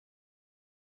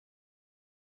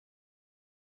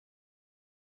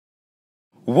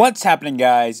What's happening,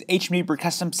 guys? HMD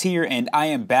Customs here, and I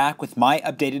am back with my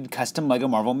updated custom LEGO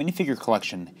Marvel minifigure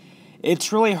collection.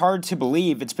 It's really hard to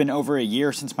believe it's been over a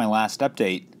year since my last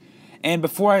update. And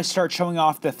before I start showing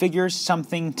off the figures,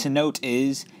 something to note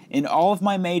is, in all of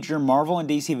my major Marvel and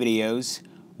DC videos,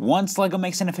 once LEGO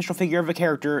makes an official figure of a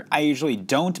character, I usually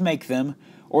don't make them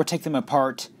or take them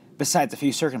apart, besides a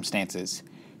few circumstances.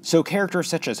 So characters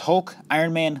such as Hulk,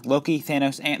 Iron Man, Loki,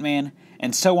 Thanos, Ant-Man,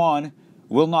 and so on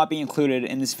will not be included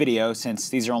in this video since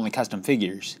these are only custom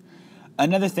figures.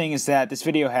 Another thing is that this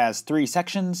video has 3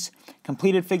 sections: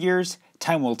 completed figures,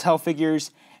 time will tell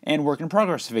figures, and work in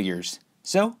progress figures.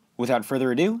 So, without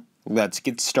further ado, let's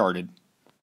get started.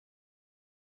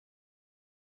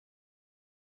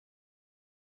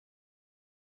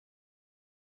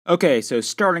 Okay, so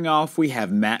starting off we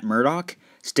have Matt Murdock,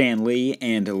 Stan Lee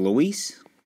and Luis,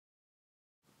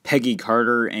 Peggy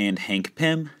Carter and Hank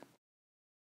Pym,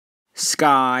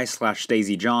 Sky /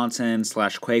 Daisy Johnson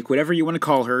 / Quake, whatever you want to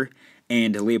call her,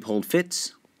 and Leopold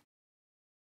Fitz.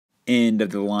 End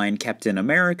of the line Captain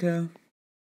America.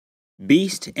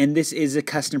 Beast, and this is a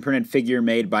custom printed figure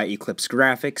made by Eclipse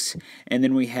Graphics. And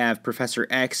then we have Professor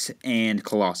X and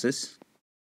Colossus.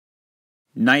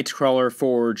 Nightcrawler,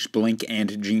 Forge, Blink,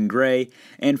 and Jean Grey,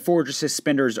 and Forge's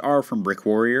suspenders are from Brick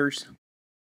Warriors.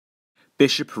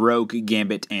 Bishop, Rogue,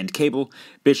 Gambit, and Cable.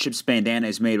 Bishop's bandana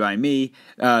is made by me.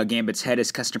 Gambit's head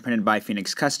is custom printed by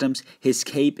Phoenix Customs. His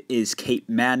cape is Cape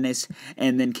Madness.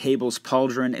 And then Cable's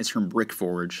pauldron is from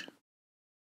brickforge.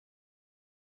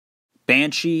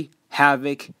 Banshee,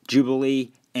 Havoc,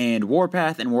 Jubilee, and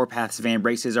Warpath's van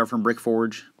braces are from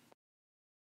brickforge.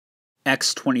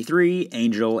 X-23,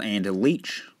 Angel, and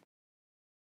Leech.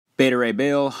 Beta Ray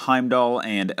Bill, Heimdall,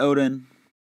 and Odin.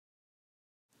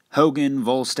 Hogan,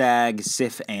 Volstagg,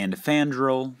 Sif, and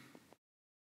Fandral.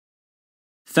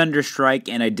 Thunderstrike,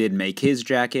 and I did make his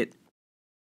jacket.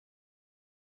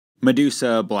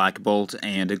 Medusa, Black Bolt,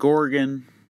 and Gorgon.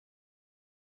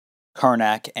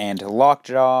 Karnak and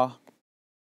Lockjaw.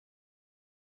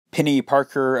 Penny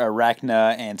Parker,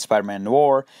 Arachna, and Spider-Man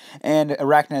Noir, and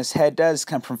Arachna's head does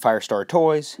come from Firestar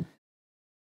Toys.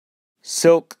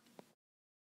 Silk,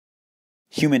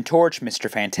 Human Torch, Mr.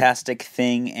 Fantastic,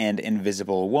 Thing, and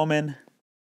Invisible Woman.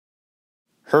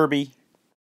 Herbie,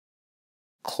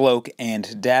 Cloak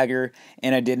and Dagger,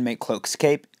 and I did make Cloak's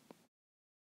cape.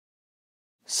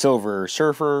 Silver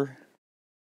Surfer,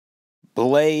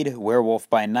 Blade, Werewolf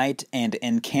by Night, and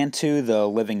Encantu, the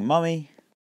Living Mummy.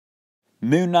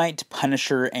 Moon Knight,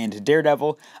 Punisher, and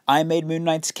Daredevil. I made Moon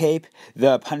Knight's cape.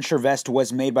 The Punisher vest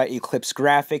was made by Eclipse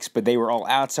Graphics, but they were all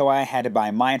out, so I had to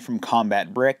buy mine from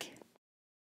Combat Brick.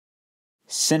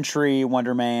 Sentry,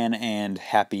 Wonder Man, and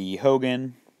Happy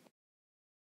Hogan.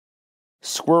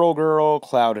 Squirrel Girl,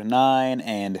 Cloud9,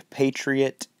 and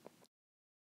Patriot.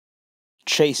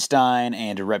 Chase Stein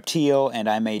and Reptile, and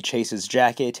I made Chase's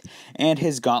jacket, and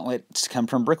his gauntlets come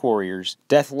from Brick Warriors.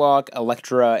 Deathlock,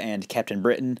 Elektra, and Captain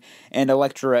Britain, and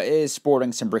Elektra is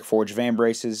sporting some Brickforge van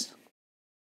braces.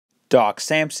 Doc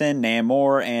Samson,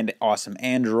 Namor, and Awesome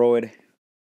Android.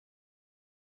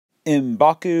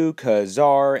 M'Baku,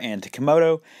 Kazar, and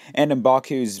Komodo, and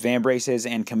M'Baku's van braces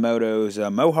and Komodo's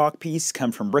Mohawk piece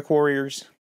come from Brick Warriors.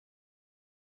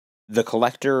 The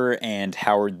Collector and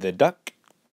Howard the Duck.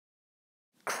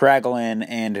 Kraglin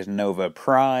and Nova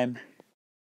Prime.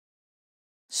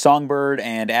 Songbird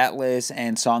and Atlas,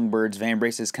 and Songbird's van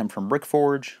braces come from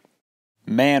Brickforge.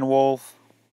 Manwolf.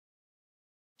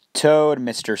 Toad,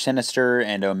 Mr. Sinister,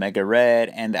 and Omega Red,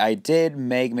 and I did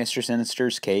make Mr.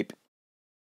 Sinister's cape.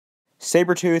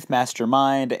 Sabretooth,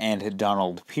 Mastermind, and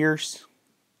Donald Pierce.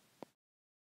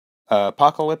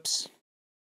 Apocalypse.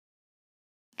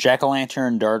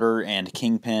 Jack-o'-lantern, Darter, and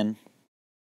Kingpin.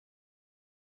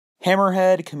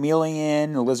 Hammerhead,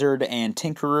 Chameleon, Lizard, and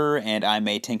Tinkerer, and I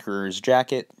made Tinkerer's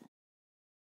jacket.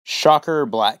 Shocker,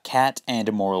 Black Cat,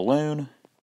 and Morloon.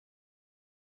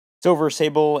 Silver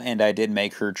Sable, and I did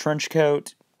make her trench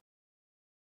coat.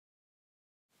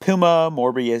 Puma,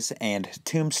 Morbius, and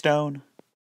Tombstone.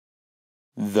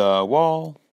 The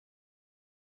Wall.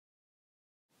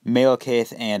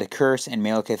 Malekith and Curse, and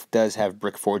Malekith does have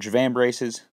Brickforge van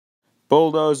braces.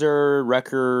 Bulldozer,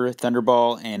 Wrecker,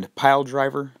 Thunderball, and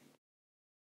Piledriver.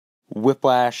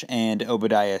 Whiplash and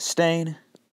Obadiah Stane.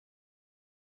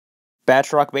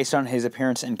 Batroc, based on his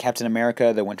appearance in Captain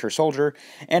America, the Winter Soldier,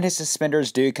 and his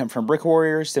suspenders do come from Brick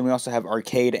Warriors. Then we also have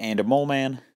Arcade and Mole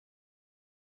Man.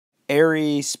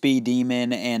 Ares, Speed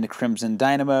Demon, and Crimson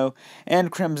Dynamo,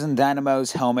 and Crimson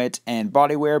Dynamo's helmet and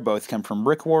bodywear both come from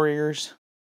Brick Warriors.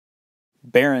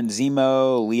 Baron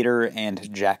Zemo, Leader,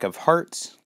 and Jack of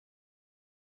Hearts.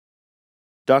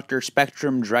 Dr.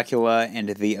 Spectrum, Dracula, and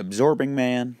the Absorbing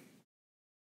Man.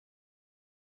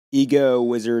 Ego,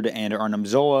 Wizard, and Arnim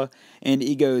Zola, and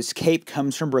Ego's cape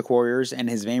comes from Brick Warriors, and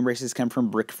his vein braces come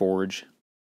from Brickforge.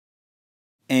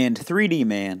 And 3D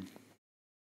Man.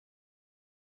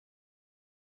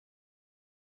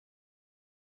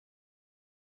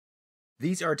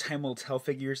 These are Time Will Tell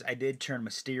figures. I did turn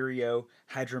Mysterio,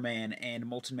 Hydra Man, and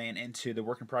Molten Man into the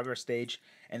work in progress stage,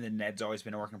 and then Ned's always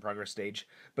been a work in progress stage.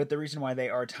 But the reason why they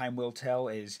are Time Will Tell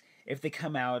is if they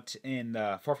come out in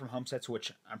the Far From Home sets,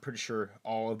 which I'm pretty sure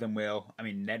all of them will. I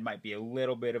mean, Ned might be a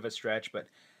little bit of a stretch, but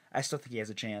I still think he has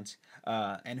a chance.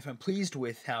 And if I'm pleased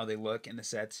with how they look in the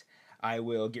sets, I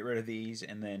will get rid of these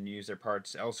and then use their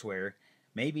parts elsewhere.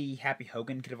 Maybe Happy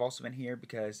Hogan could have also been here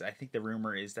because I think the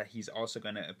rumor is that he's also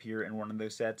going to appear in one of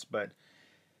those sets, but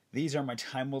these are my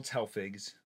Time Will Tell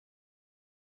figs.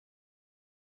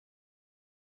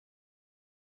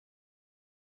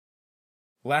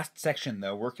 Last section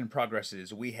though, work in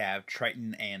progresses, we have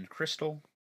Triton and Crystal,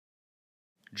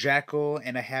 Jackal,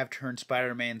 and I have turned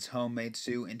Spider-Man's homemade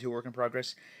suit into work in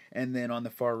progress, and then on the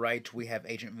far right we have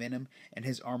Agent Venom, and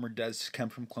his armor does come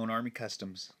from Clone Army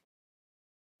Customs.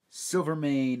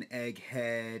 Silvermane,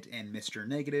 Egghead, and Mr.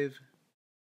 Negative.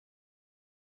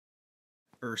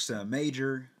 Ursa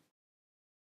Major.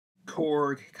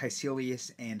 Korg,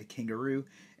 Caecilius, and Kangaroo,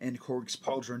 and Korg's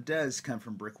pauldron does come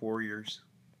from Brick Warriors.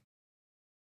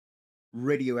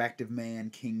 Radioactive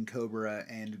Man, King Cobra,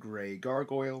 and Grey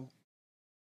Gargoyle.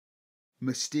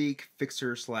 Mystique,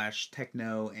 Fixer /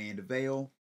 Techno, and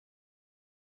Veil.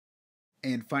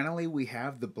 And finally we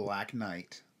have the Black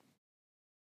Knight.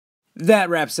 That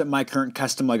wraps up my current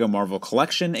custom LEGO Marvel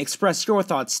collection. Express your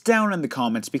thoughts down in the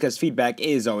comments because feedback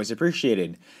is always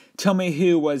appreciated. Tell me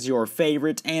who was your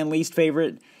favorite and least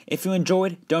favorite. If you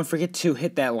enjoyed, don't forget to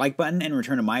hit that like button and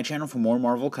return to my channel for more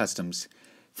Marvel customs.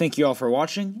 Thank you all for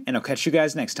watching, and I'll catch you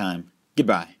guys next time.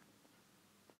 Goodbye.